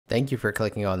Thank you for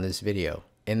clicking on this video.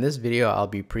 In this video, I'll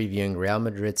be previewing Real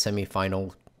Madrid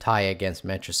semi-final tie against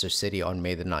Manchester City on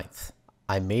May the 9th.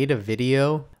 I made a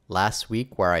video last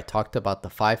week where I talked about the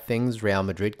 5 things Real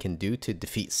Madrid can do to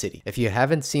defeat City. If you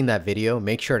haven't seen that video,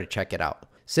 make sure to check it out.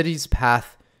 City's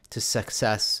path to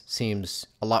success seems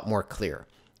a lot more clear,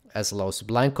 as Los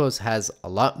Blancos has a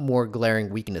lot more glaring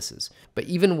weaknesses. But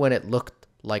even when it looked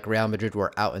like Real Madrid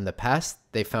were out in the past,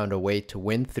 they found a way to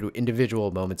win through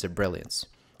individual moments of brilliance.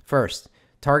 First,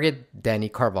 target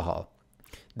Dani Carvajal.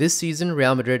 This season,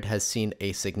 Real Madrid has seen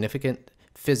a significant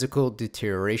physical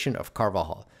deterioration of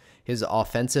Carvajal. His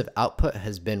offensive output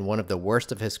has been one of the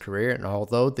worst of his career, and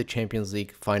although the Champions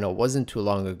League final wasn't too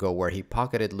long ago where he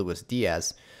pocketed Luis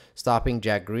Diaz, stopping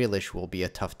Jack Grealish will be a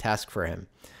tough task for him.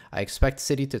 I expect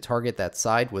City to target that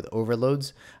side with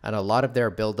overloads and a lot of their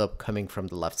build-up coming from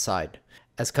the left side,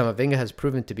 as Camavinga has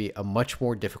proven to be a much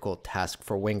more difficult task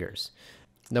for wingers.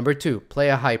 Number 2, play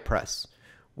a high press.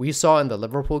 We saw in the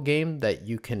Liverpool game that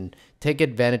you can take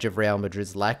advantage of Real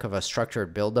Madrid's lack of a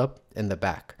structured build-up in the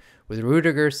back. With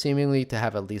Rudiger seemingly to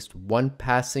have at least one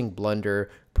passing blunder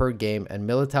per game and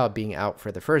Militao being out for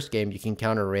the first game, you can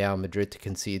counter Real Madrid to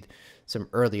concede some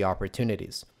early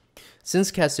opportunities.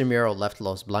 Since Casemiro left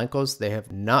Los Blancos, they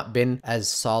have not been as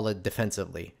solid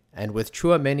defensively. And with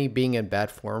Tchouaméni being in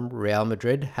bad form, Real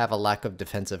Madrid have a lack of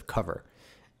defensive cover.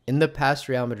 In the past,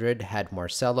 Real Madrid had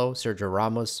Marcelo, Sergio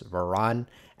Ramos, Varane,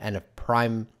 and a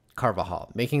prime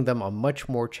Carvajal, making them a much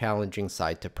more challenging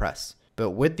side to press.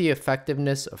 But with the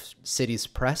effectiveness of City's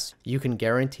press, you can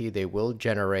guarantee they will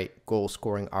generate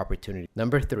goal-scoring opportunities.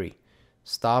 Number 3,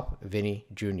 stop Vini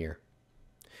Jr.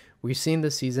 We've seen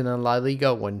this season in La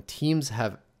Liga when teams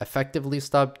have effectively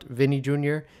stopped Vini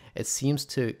Jr., it seems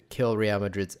to kill Real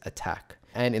Madrid's attack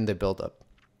and in the build-up.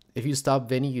 If you stop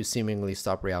Vini, you seemingly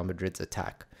stop Real Madrid's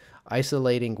attack.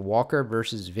 Isolating Walker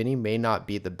versus Vini may not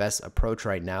be the best approach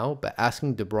right now, but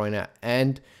asking De Bruyne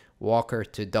and Walker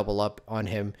to double up on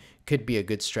him could be a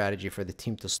good strategy for the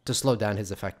team to slow down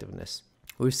his effectiveness.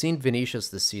 We've seen Vinicius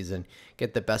this season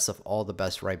get the best of all the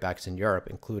best right backs in Europe,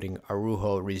 including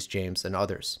Araujo, Reece James, and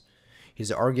others.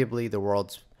 He's arguably the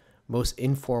world's most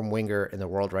informed winger in the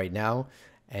world right now,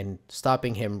 and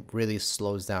stopping him really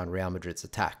slows down Real Madrid's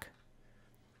attack.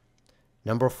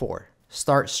 Number 4,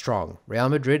 start strong. Real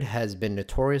Madrid has been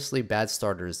notoriously bad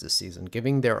starters this season,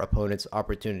 giving their opponents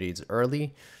opportunities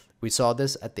early. We saw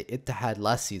this at the Etihad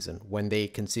last season when they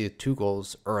conceded 2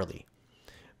 goals early.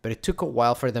 But it took a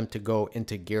while for them to go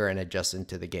into gear and adjust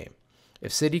into the game.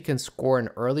 If City can score an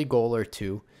early goal or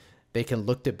 2, they can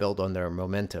look to build on their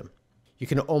momentum. You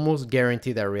can almost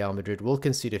guarantee that Real Madrid will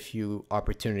concede a few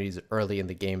opportunities early in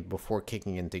the game before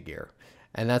kicking into gear.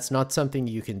 And that's not something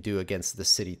you can do against the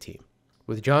City team.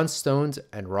 With John Stones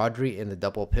and Rodri in the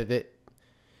double pivot,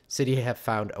 City have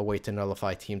found a way to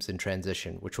nullify teams in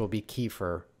transition, which will be key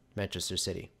for Manchester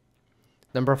City.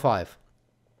 Number 5,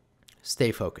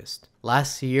 stay focused.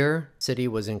 Last year, City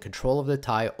was in control of the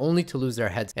tie only to lose their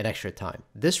heads in extra time.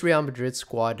 This Real Madrid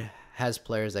squad has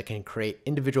players that can create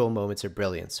individual moments of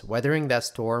brilliance. Weathering that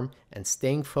storm and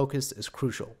staying focused is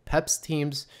crucial. Pep's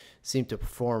teams seem to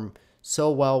perform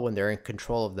so well when they're in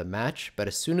control of the match, but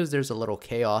as soon as there's a little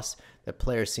chaos, the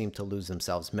players seem to lose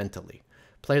themselves mentally.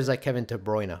 Players like Kevin De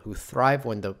Bruyne, who thrive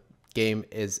when the game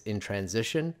is in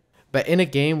transition, but in a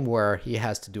game where he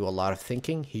has to do a lot of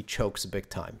thinking, he chokes big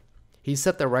time. He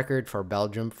set the record for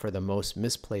Belgium for the most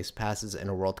misplaced passes in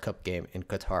a World Cup game in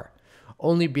Qatar,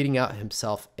 only beating out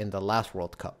himself in the last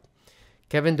World Cup.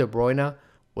 Kevin De Bruyne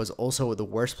was also the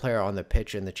worst player on the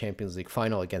pitch in the Champions League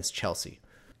final against Chelsea.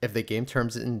 If the game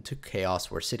turns into chaos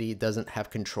where City doesn't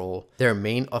have control, their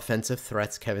main offensive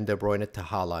threats, Kevin De Bruyne to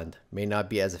Haaland, may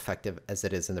not be as effective as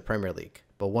it is in the Premier League.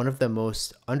 But one of the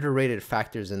most underrated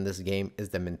factors in this game is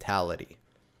the mentality.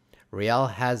 Real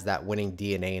has that winning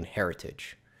DNA and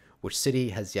heritage, which City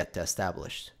has yet to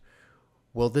establish.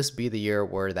 Will this be the year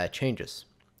where that changes?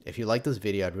 If you liked this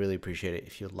video, I'd really appreciate it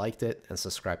if you liked it and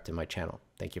subscribe to my channel.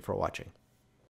 Thank you for watching.